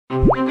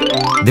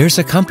There's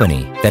a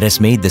company that has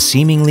made the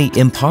seemingly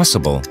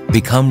impossible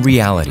become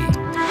reality.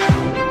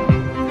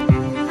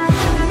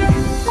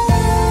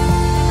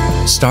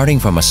 Starting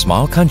from a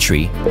small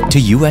country to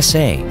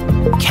USA,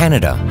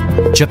 Canada,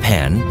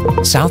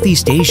 Japan,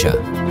 Southeast Asia,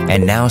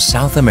 and now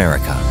South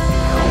America.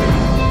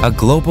 A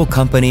global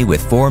company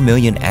with 4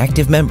 million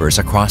active members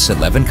across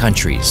 11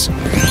 countries,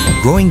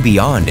 growing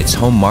beyond its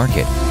home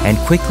market and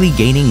quickly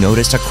gaining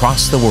notice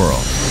across the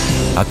world.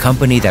 A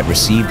company that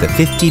received the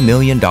 $50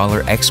 million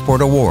Export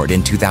Award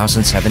in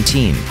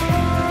 2017.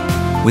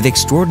 With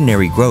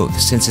extraordinary growth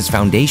since its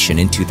foundation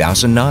in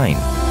 2009.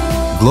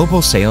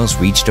 Global sales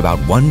reached about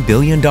 $1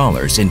 billion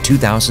in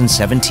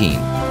 2017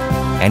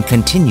 and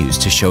continues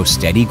to show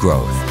steady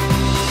growth.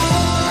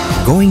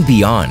 Going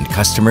beyond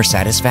customer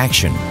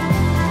satisfaction,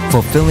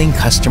 fulfilling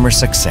customer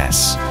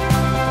success.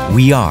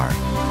 We are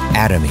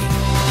Atomy.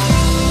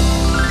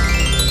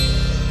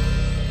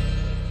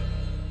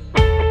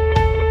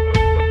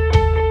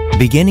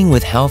 Beginning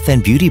with health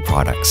and beauty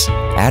products,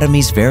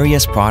 Atomy's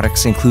various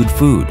products include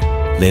food,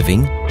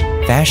 living,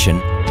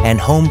 fashion, and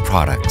home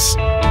products.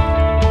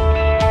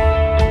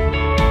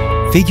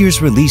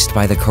 Figures released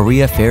by the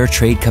Korea Fair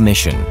Trade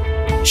Commission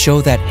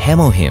show that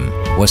Hemohim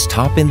was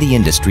top in the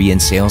industry in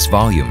sales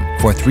volume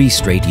for 3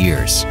 straight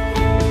years.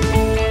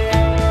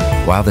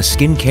 While the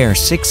Skincare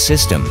 6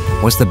 system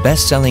was the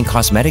best-selling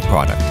cosmetic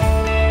product.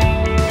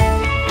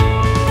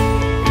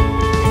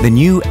 The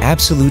new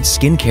Absolute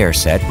Skincare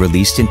set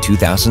released in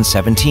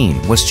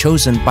 2017 was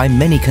chosen by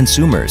many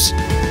consumers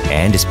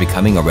and is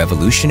becoming a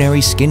revolutionary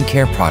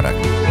skincare product.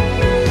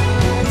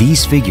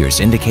 These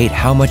figures indicate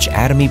how much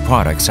Atomy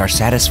products are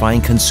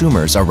satisfying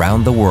consumers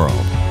around the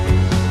world.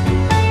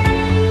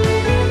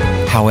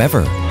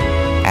 However,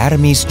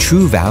 Atomy's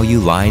true value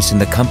lies in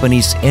the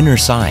company's inner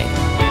side.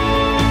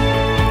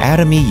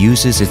 Atomy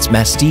uses its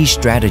prestige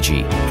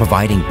strategy,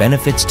 providing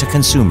benefits to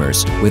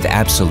consumers with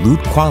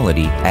absolute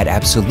quality at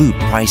absolute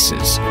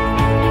prices,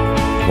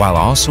 while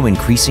also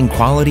increasing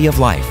quality of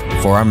life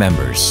for our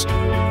members.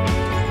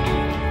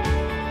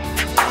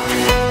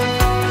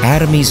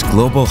 Atomy's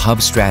global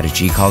hub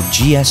strategy, called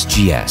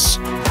GSGS,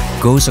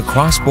 goes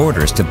across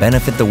borders to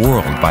benefit the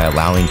world by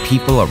allowing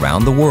people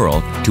around the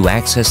world to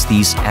access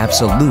these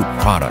absolute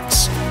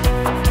products.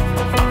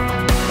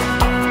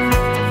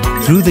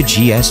 Through the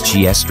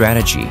GSGS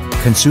strategy,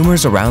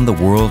 consumers around the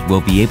world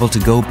will be able to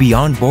go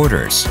beyond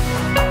borders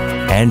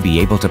and be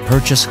able to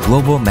purchase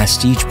global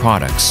prestige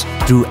products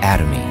through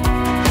Atomy.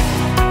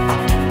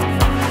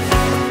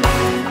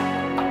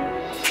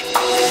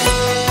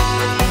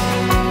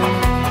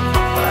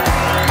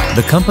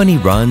 The company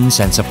runs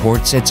and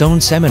supports its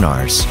own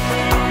seminars,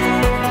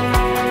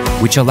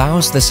 which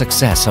allows the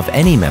success of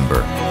any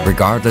member,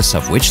 regardless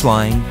of which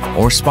line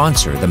or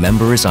sponsor the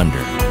member is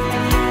under.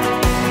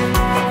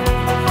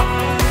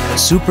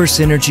 Super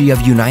synergy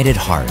of united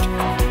heart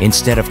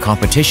instead of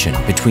competition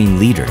between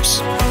leaders.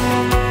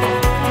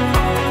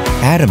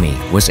 Atomy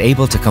was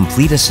able to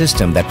complete a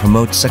system that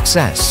promotes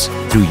success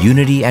through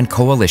unity and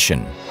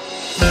coalition.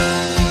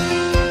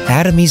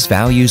 Atomy's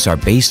values are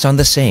based on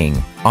the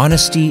saying,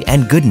 honesty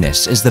and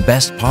goodness is the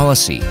best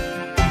policy.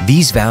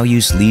 These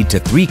values lead to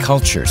 3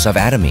 cultures of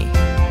Atomy.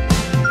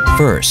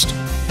 First,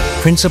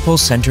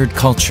 principle-centered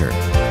culture.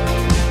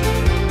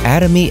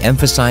 Atomy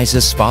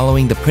emphasizes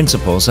following the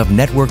principles of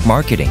network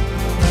marketing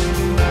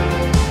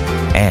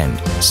and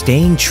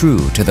staying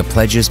true to the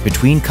pledges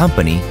between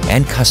company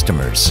and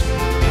customers.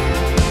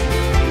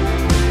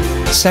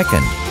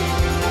 Second,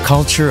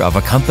 culture of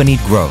accompanied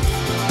growth.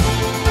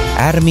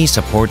 Atomy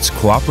supports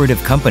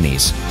cooperative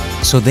companies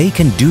so they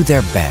can do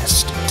their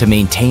best to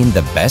maintain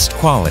the best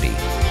quality,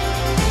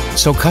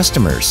 so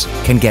customers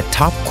can get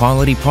top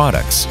quality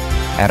products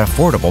at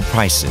affordable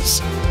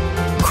prices,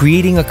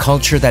 creating a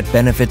culture that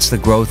benefits the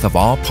growth of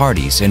all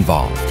parties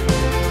involved.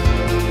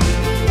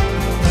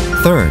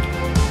 Third,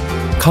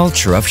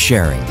 culture of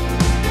sharing.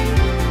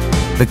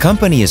 The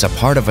company is a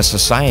part of a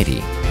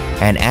society,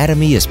 and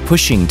Atomy is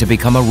pushing to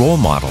become a role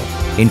model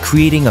in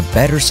creating a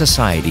better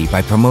society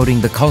by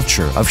promoting the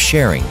culture of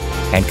sharing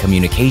and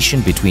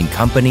communication between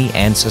company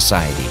and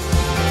society.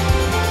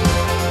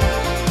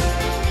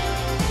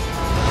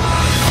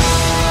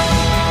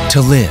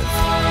 To live,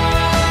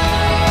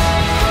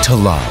 to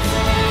love,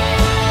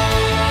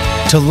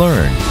 to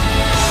learn,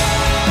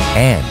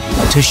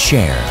 and to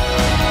share.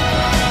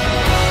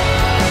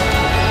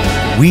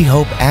 We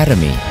hope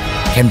Atomy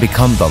can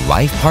become the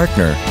life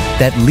partner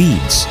that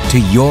leads to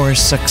your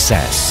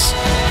success.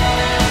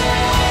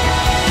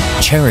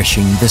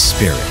 Cherishing the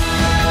spirit.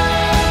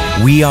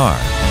 We are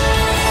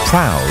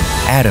proud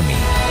Atomy.